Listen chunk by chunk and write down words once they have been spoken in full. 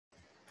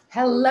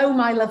Hello,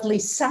 my lovely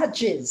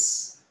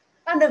Sagittarians,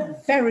 and a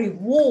very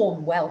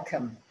warm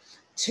welcome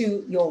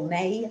to your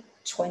May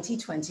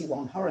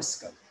 2021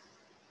 horoscope.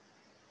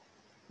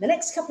 The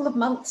next couple of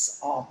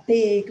months are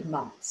big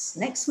months.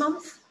 Next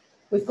month,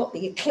 we've got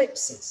the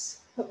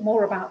eclipses, but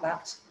more about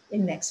that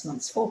in next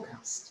month's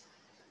forecast.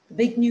 The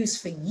big news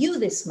for you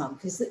this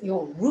month is that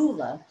your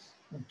ruler,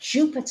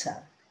 Jupiter,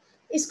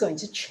 is going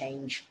to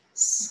change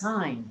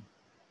sign,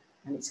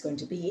 and it's going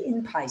to be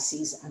in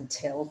Pisces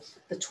until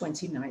the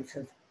 29th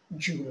of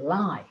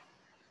July.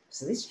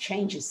 So this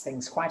changes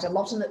things quite a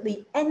lot, and at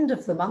the end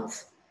of the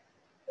month,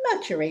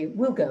 Mercury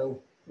will go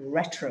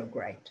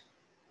retrograde.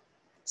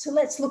 So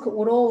let's look at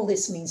what all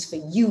this means for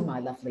you,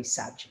 my lovely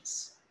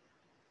Sagittarius.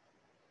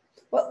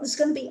 Well, there's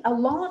going to be a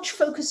large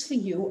focus for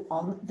you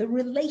on the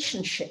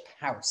relationship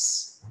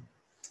house.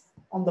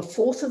 On the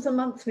 4th of the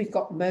month, we've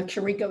got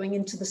Mercury going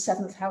into the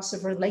 7th house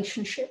of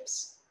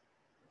relationships.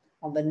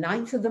 On the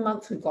 9th of the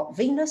month, we've got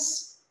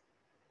Venus.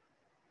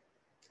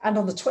 And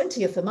on the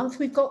 20th of the month,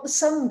 we've got the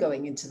Sun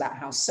going into that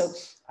house. So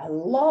a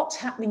lot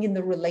happening in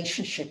the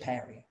relationship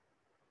area.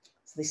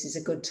 So this is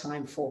a good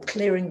time for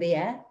clearing the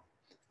air,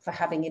 for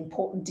having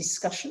important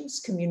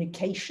discussions,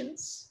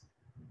 communications.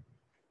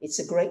 It's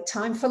a great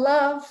time for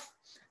love,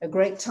 a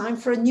great time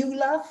for a new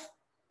love,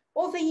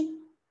 or the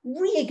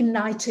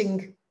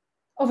reigniting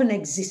of an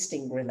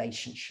existing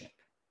relationship.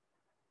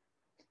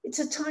 It's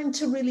a time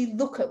to really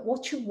look at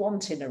what you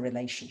want in a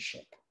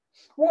relationship.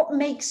 What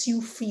makes you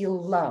feel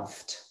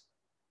loved?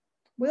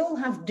 We all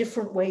have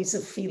different ways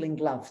of feeling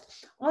loved.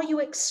 Are you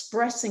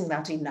expressing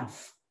that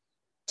enough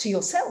to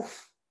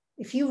yourself?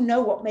 If you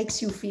know what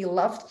makes you feel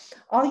loved,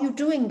 are you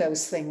doing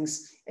those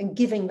things and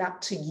giving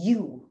that to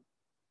you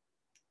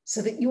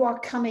so that you are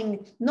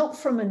coming not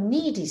from a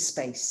needy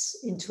space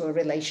into a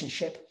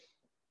relationship,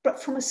 but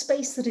from a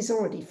space that is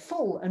already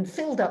full and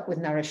filled up with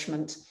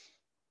nourishment?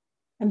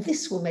 And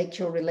this will make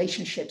your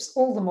relationships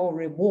all the more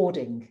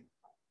rewarding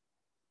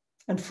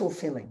and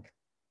fulfilling.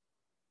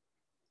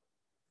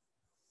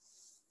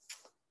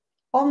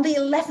 On the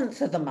 11th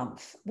of the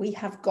month, we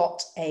have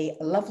got a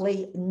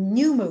lovely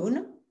new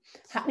moon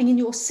happening in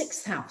your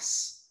 6th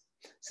house.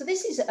 So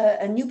this is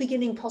a new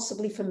beginning,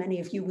 possibly for many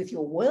of you with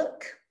your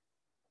work,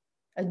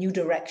 a new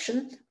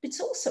direction. But it's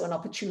also an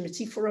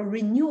opportunity for a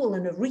renewal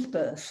and a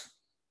rebirth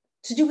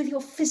to do with your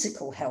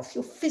physical health,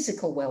 your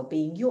physical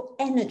well-being, your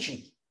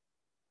energy.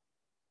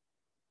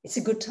 It's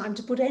a good time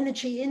to put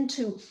energy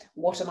into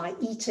what am I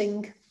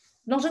eating,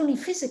 not only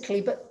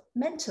physically, but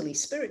mentally,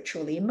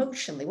 spiritually,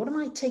 emotionally. What am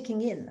I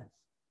taking in?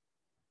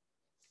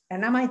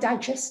 And am I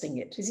digesting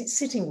it? Is it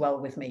sitting well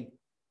with me?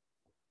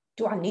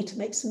 Do I need to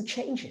make some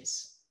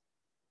changes?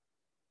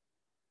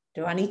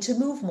 Do I need to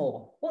move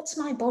more? What's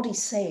my body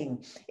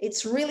saying?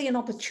 It's really an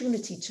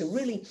opportunity to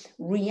really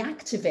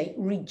reactivate,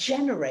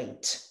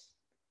 regenerate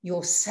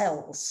your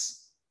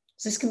cells.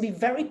 So this can be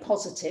very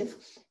positive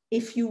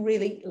if you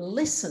really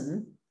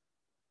listen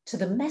to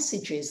the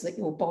messages that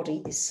your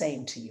body is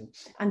saying to you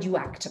and you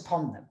act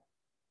upon them.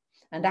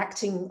 And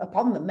acting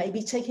upon them may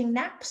be taking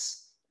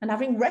naps and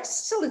having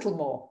rests a little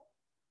more,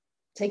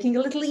 taking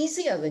a little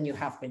easier than you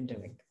have been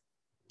doing.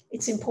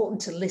 It's important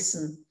to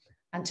listen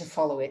and to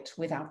follow it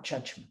without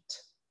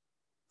judgment.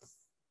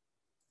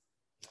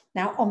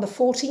 Now, on the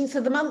 14th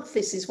of the month,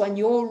 this is when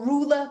your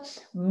ruler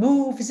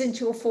moves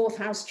into your 4th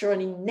house,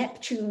 joining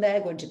Neptune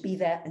there, going to be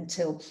there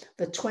until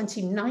the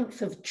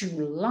 29th of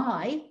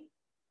July.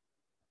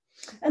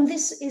 And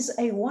this is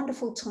a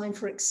wonderful time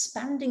for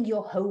expanding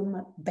your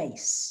home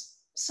base.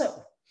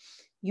 So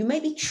you may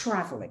be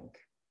traveling.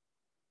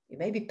 You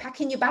may be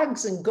packing your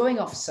bags and going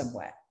off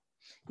somewhere.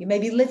 You may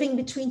be living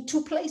between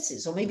 2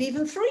 places, or maybe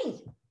even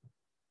 3.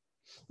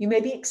 You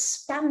may be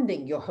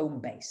expanding your home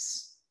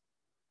base.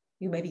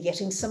 You may be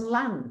getting some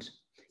land.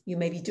 You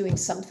may be doing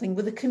something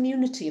with a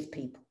community of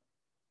people.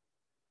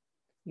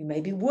 You may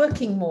be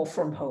working more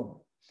from home.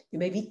 You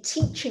may be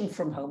teaching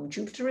from home.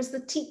 Jupiter is the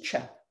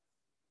teacher,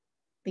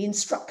 the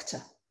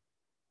instructor,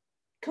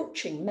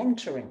 coaching,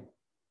 mentoring.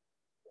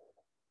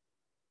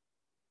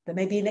 There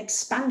may be an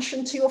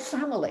expansion to your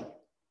family.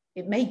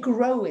 It may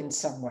grow in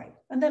some way,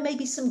 and there may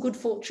be some good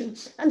fortune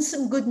and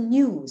some good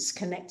news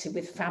connected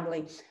with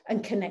family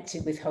and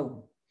connected with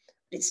home.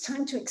 But it's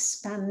time to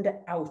expand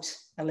out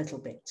a little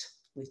bit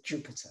with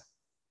Jupiter.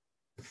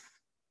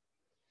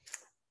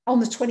 On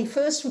the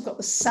 21st, we've got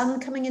the Sun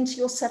coming into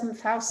your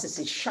 7th house. This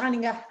is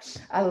shining a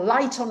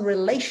light on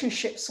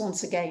relationships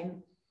once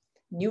again.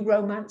 New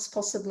romance,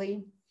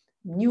 possibly,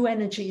 new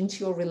energy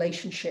into your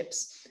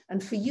relationships,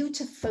 and for you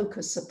to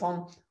focus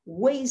upon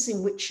ways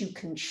in which you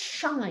can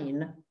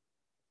shine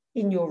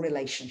in your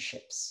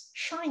relationships.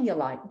 Shine your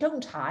light,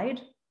 don't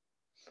hide,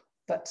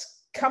 but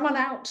come on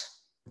out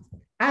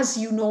as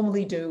you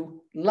normally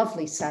do,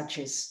 lovely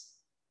Sagittarius,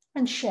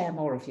 and share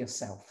more of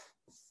yourself.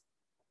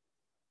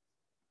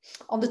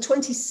 On the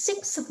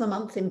 26th of the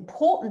month,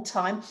 important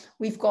time,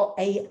 we've got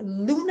a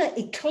lunar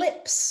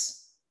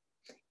eclipse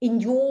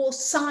in your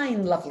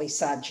sign, lovely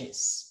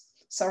Sagittarius.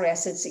 Sorry, I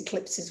said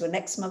eclipses were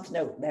next month.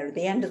 No, they're at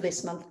the end of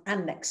this month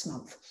and next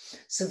month.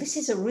 So this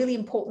is a really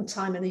important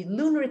time. And the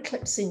lunar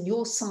eclipse in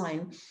your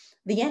sign,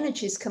 the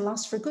energies can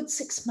last for a good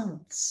 6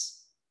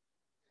 months.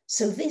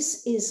 So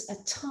this is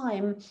a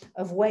time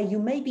of where you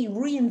may be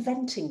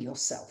reinventing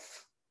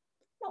yourself.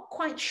 Not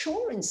quite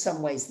sure in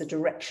some ways the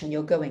direction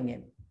you're going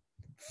in,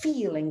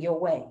 feeling your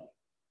way.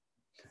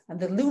 And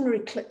the lunar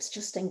eclipse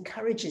just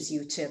encourages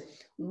you to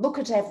look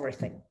at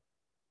everything.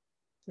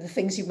 The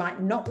things you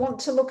might not want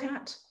to look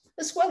at,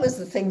 as well as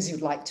the things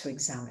you'd like to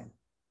examine.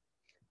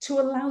 To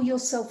allow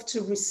yourself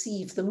to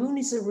receive. The moon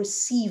is a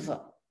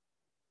receiver.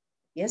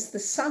 Yes, the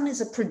sun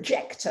is a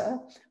projector,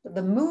 but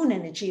the moon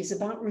energy is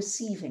about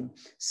receiving.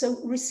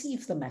 So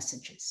receive the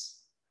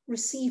messages,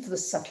 receive the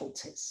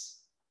subtleties.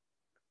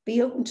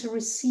 Be open to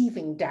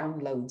receiving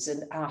downloads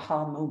and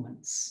aha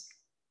moments.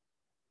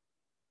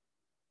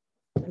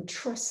 And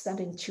trust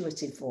that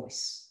intuitive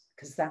voice,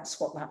 because that's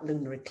what that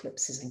lunar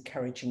eclipse is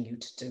encouraging you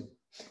to do.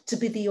 To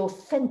be the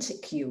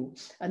authentic you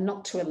and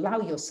not to allow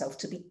yourself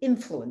to be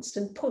influenced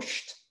and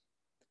pushed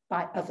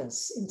by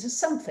others into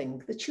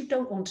something that you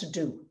don't want to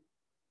do.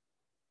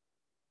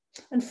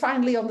 And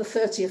finally, on the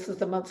 30th of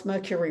the month,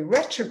 Mercury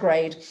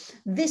retrograde,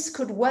 this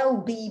could well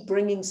be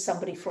bringing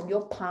somebody from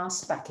your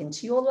past back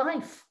into your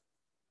life.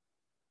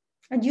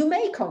 And you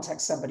may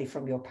contact somebody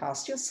from your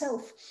past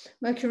yourself.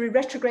 Mercury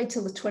retrograde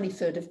till the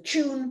 23rd of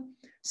June.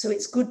 So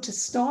it's good to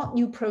start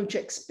new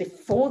projects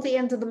before the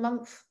end of the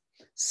month,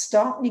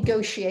 start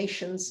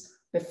negotiations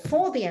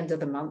before the end of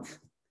the month,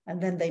 and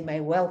then they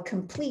may well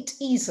complete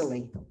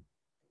easily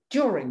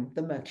during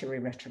the Mercury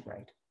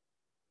retrograde.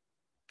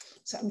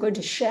 So I'm going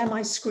to share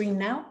my screen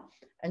now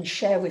and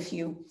share with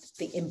you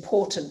the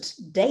important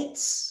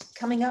dates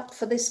coming up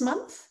for this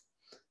month.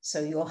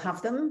 So you'll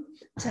have them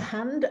to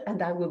hand,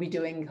 and I will be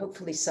doing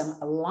hopefully some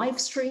live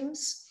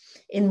streams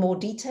in more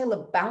detail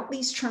about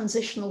these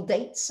transitional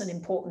dates and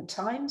important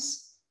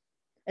times.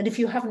 And if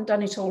you haven't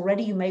done it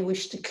already, you may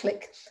wish to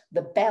click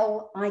the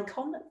bell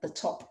icon at the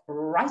top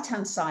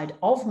right-hand side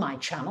of my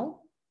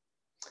channel,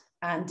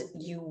 and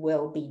you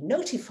will be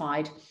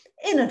notified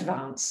in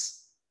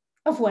advance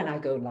of when I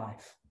go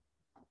live.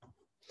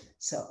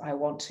 So I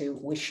want to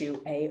wish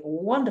you a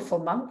wonderful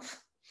month.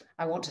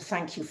 I want to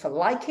thank you for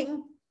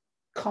liking,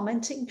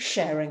 commenting,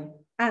 sharing,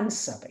 and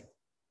subbing.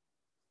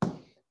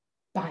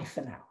 Bye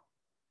for now.